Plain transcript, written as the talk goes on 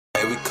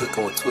we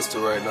cooking with Twister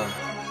right now.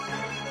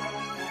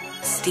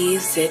 Steve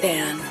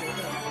Zidane.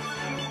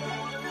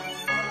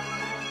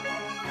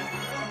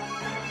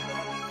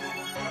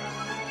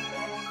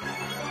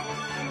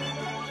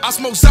 I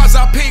smoke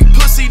Zaza, pink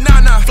pussy,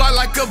 nana. Fly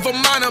like a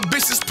Vermana,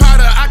 bitch is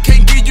Prada. I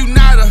can't give you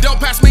nada. Don't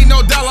pass me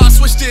no dollar, I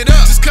switched it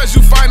up. Just cause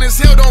you fine as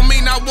hell don't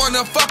mean I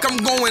wanna fuck, I'm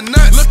going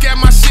nuts. Look at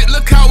my shit,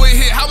 look how it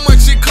hit, how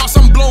much it cost,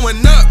 I'm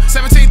blowing up.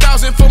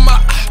 17,000 for my,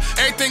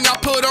 everything I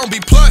put on be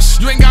plush.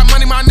 You ain't got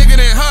money, my nigga,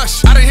 then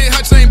hush. I done hit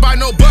Hutch, ain't buy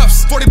no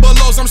buffs. 40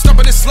 belows, I'm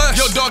stumping this slush.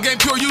 Yo, dog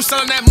ain't pure, you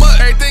sellin' that mud.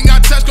 Everything I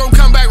touch gon'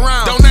 come back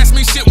round. Don't ask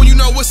me shit when you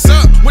know what's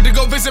up. Went to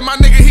go visit my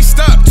nigga, he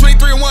stuck.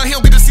 23 and 1, he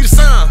don't get to see the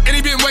sun. And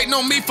he been waiting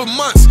on me for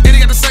months. And he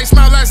got the same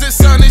smile as his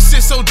son. This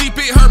shit so deep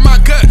it hurt my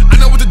gut. I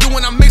know what to do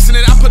when I'm mixing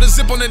it. I put a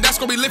zip on it, that's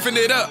gonna be lifting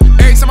it up.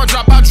 Every time I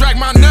drop, I drag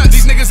my nuts.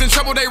 These niggas in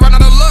trouble, they run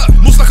out of luck.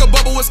 Moves like a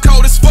bubble, it's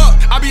cold as fuck.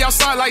 I be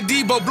outside like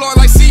Debo, blowing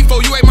like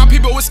C4. You ain't my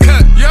people, it's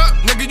cut. Yup,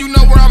 nigga, you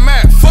know where I'm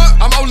at. Fuck,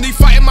 I'm only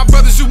fighting my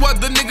brothers. You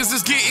other niggas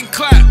is getting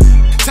clapped.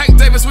 Tank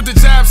Davis with the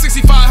jab,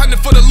 6,500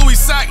 for the Louis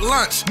sack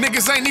lunch.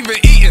 Niggas ain't even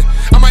eating.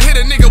 I'ma hit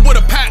a nigga with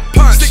a pack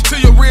punch. Stick to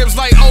your ribs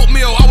like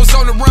oatmeal. I was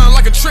on the run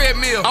like a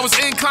treadmill. I was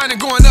inclining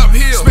going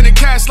uphill. Spending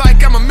cash like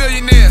I'm a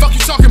millionaire. Fuck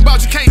you talking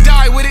about, you can't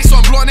die with it. So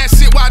I'm blowing that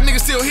shit while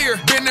niggas still here.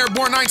 Been there,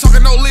 born, I ain't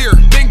talking no leer.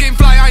 Been getting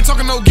fly, I ain't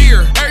talking no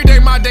gear. Every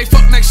day my day,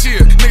 fuck next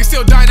year. Niggas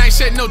still dying, I ain't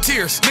shedding no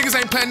tears. Niggas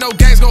ain't playing no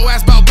games, go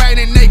ask about Bane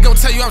and they gon'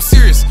 tell you I'm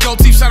serious. Gold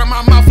teeth shot in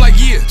my mouth like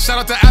yeah. Shout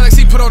out to Alex,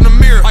 he put on the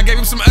mirror. I gave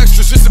him some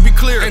extras just to be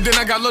clear. And then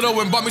I got little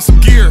and bought me some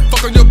gear.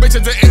 Fuck on your bitch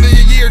at the end of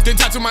the year. Then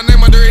tattoo my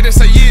name under it and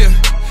say yeah,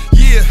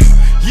 yeah,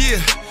 yeah,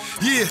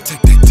 yeah.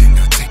 Take that thing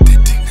out.